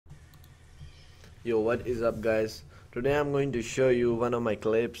Yo, what is up guys? Today I'm going to show you one of my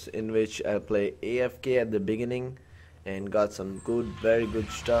clips in which I play AFK at the beginning and got some very good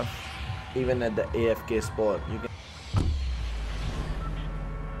stuff even at the AFK spot.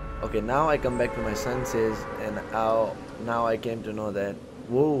 Okay, now I come back to my senses and now I came to know that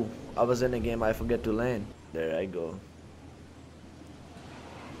whoa, I was in a game, I forget to land. There I go.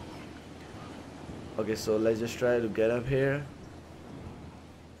 Okay, so let's just try to get up here.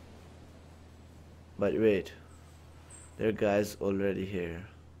 But wait, there are guys already here.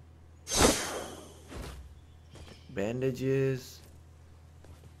 Bandages.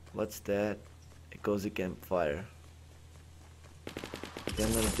 What's that? A cozy campfire. Okay,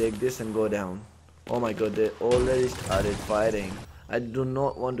 I'm gonna take this and go down. Oh my god, they already started fighting. I do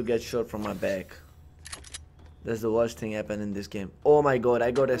not want to get shot from my back. That's the worst thing happened in this game. Oh my god,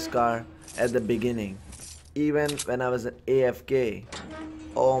 I got a scar at the beginning. Even when I was an AFK.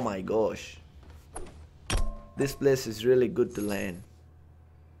 Oh my gosh. This place is really good to land.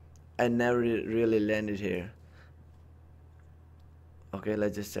 I never really landed here. Okay,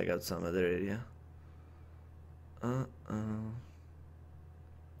 let's just check out some other area.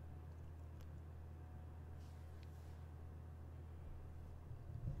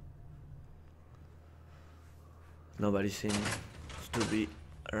 Nobody seems to be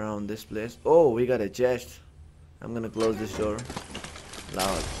around this place. Oh, we got a chest. I'm gonna close this door.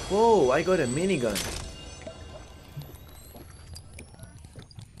 Loud. Whoa, I got a minigun.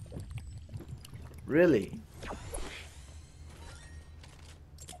 Really?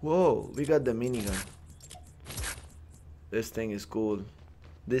 Whoa, we got the minigun. This thing is cool.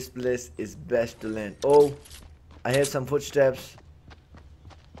 This place is best to land. Oh, I heard some footsteps.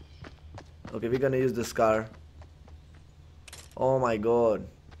 Okay, we're gonna use the scar. Oh my god.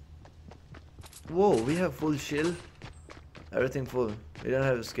 Whoa, we have full shield. Everything full. We don't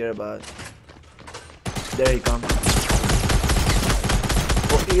have to scare about. There he comes.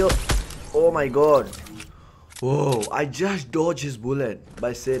 Oh, yo. Oh my god. Whoa, I just dodged his bullet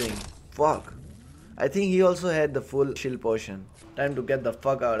by sitting. Fuck. I think he also had the full shield potion. Time to get the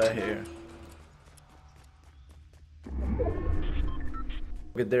fuck out of here.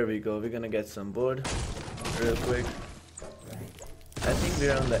 Okay, there we go. We're gonna get some wood real quick. I think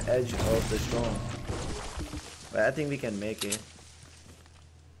we're on the edge of the storm. But I think we can make it.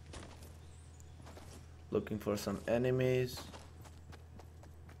 Looking for some enemies.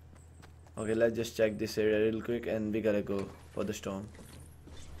 Okay, let's just check this area real quick and we gotta go for the storm.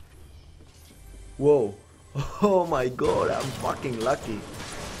 Whoa. Oh my god, I'm fucking lucky.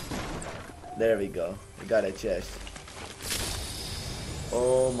 There we go. We got a chest.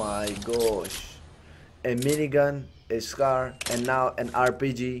 Oh my gosh. A minigun, a scar, and now an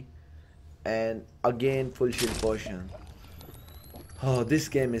RPG. And again full shield potion. Oh, this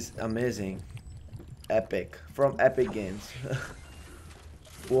game is amazing. Epic. From Epic Games.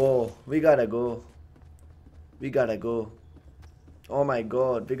 Whoa, we gotta go. We gotta go. Oh my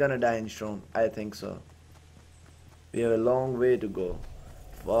god, we're gonna die in storm. I think so. We have a long way to go.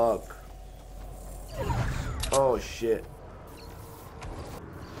 Fuck. Oh shit.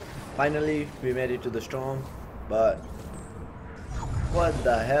 Finally, we made it to the storm. But what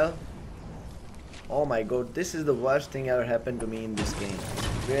the hell? Oh my god, this is the worst thing ever happened to me in this game.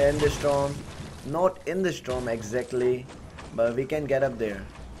 We're in the storm. Not in the storm exactly, but we can get up there.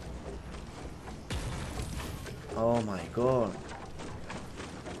 Oh my god.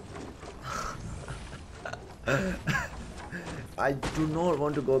 I do not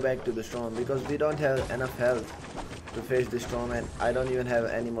want to go back to the storm because we don't have enough health to face the storm, and I don't even have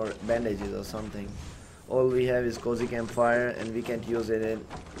any more bandages or something. All we have is cozy campfire and we can't use it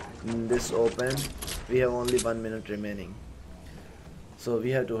in this open. We have only 1 minute remaining. So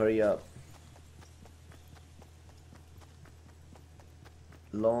we have to hurry up.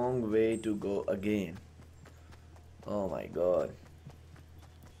 Long way to go again. Oh my god.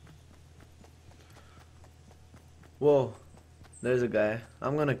 Whoa, there's a guy.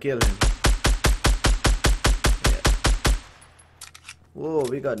 I'm gonna kill him. Yeah. Whoa,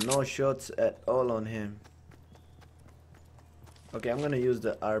 we got no shots at all on him. Okay, I'm gonna use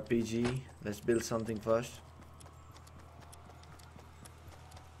the RPG. Let's build something first.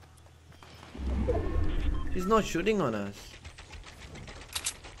 He's not shooting on us.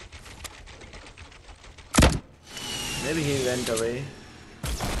 Maybe he went away.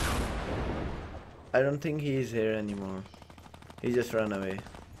 I don't think he is here anymore. He just ran away.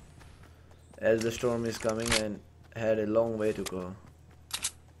 As the storm is coming and had a long way to go.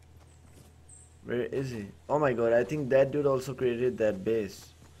 Where is he? Oh my god, I think that dude also created that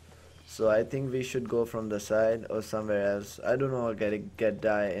base. So I think we should go from the side or somewhere else. I don't know, get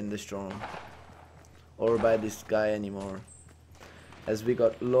die in the storm. or by this guy anymore, as we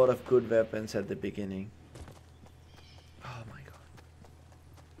got a lot of good weapons at the beginning. Oh my god.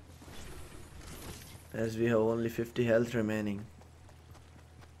 As we have only 50 health remaining.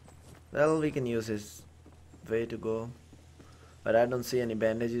 Well, we can use his way to go. But I don't see any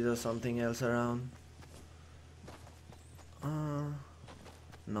bandages or something else around.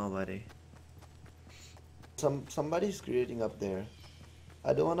 Nobody. Somebody's creating up there.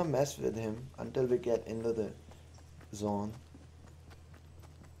 I don't wanna mess with him until we get into the zone.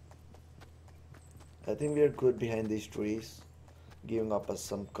 I think we are good behind these trees, giving up us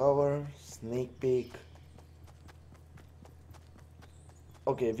some cover, sneak peek.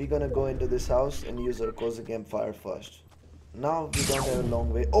 Okay, we're gonna go into this house and use our cozy campfire first. Now we don't have a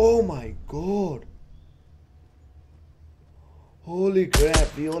long way. Oh my god! Holy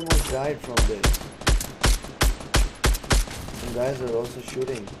crap, we almost died from this. Some guys are also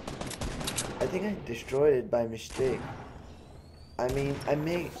shooting. I think I destroyed it by mistake. I mean,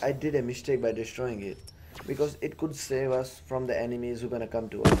 I did a mistake by destroying it, because it could save us from the enemies who are gonna come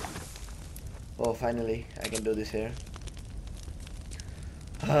to us. Oh, finally, I can do this here.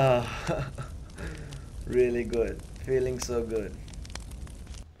 Really good. Feeling so good.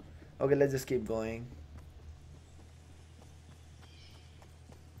 Okay, let's just keep going.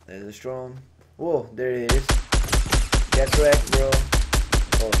 There's a storm. Whoa, there he is. Get wrecked, bro.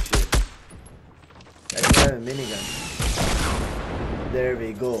 Oh shit. I don't have a minigun. There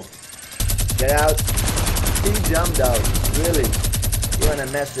we go. Get out. He jumped out. Really? You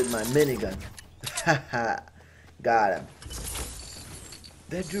wanna mess with my minigun? Haha. Got him.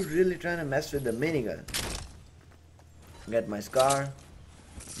 That dude really trying to mess with the minigun. Get my scar.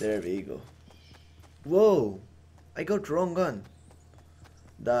 There we go. Whoa. I got wrong gun.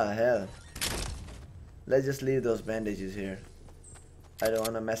 The hell. Let's just leave those bandages here. I don't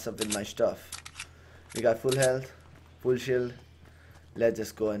wanna mess up with my stuff. We got full health, full shield. Let's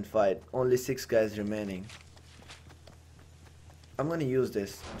just go and fight. Only 6 guys remaining. I'm gonna use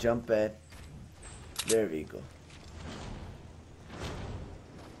this jump pad. There we go.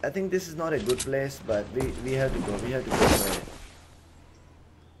 I think this is not a good place, but we have to go. We have to go for it.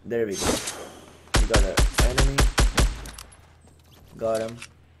 There we go. We got an enemy. Got him.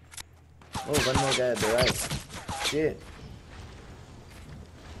 Oh, one more guy at the right. Shit.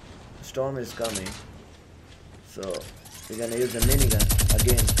 Storm is coming. So, we're gonna use the minigun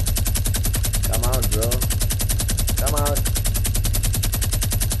again. Come out, bro. Come out.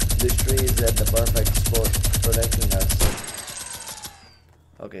 This tree is at the perfect spot protecting us.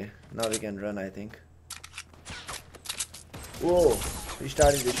 Okay, now we can run, I think. Whoa, he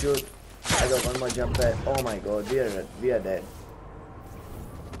started to shoot. I got one more jump pad. Oh my god, we are dead.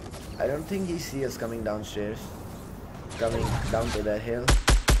 I don't think he sees us coming downstairs. Coming down to that hill.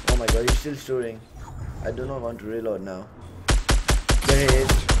 Oh my god, he's still shooting. I do not want to reload now. There he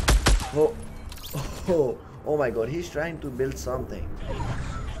is. Oh my god, he's trying to build something.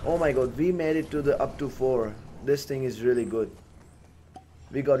 Oh my god, we made it to the up to 4. This thing is really good.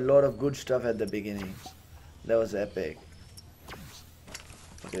 We got a lot of good stuff at the beginning. That was epic.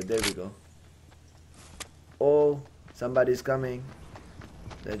 Okay, there we go. Oh, somebody's coming.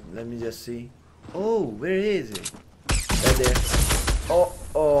 Let me just see. Oh, where is he? Right there.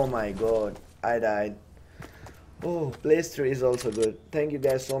 Oh my god. I died. Oh, place 3 is also good. Thank you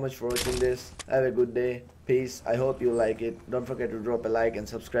guys so much for watching this. Have a good day. Peace. I hope you like it. Don't forget to drop a like and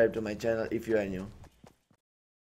subscribe to my channel if you are new.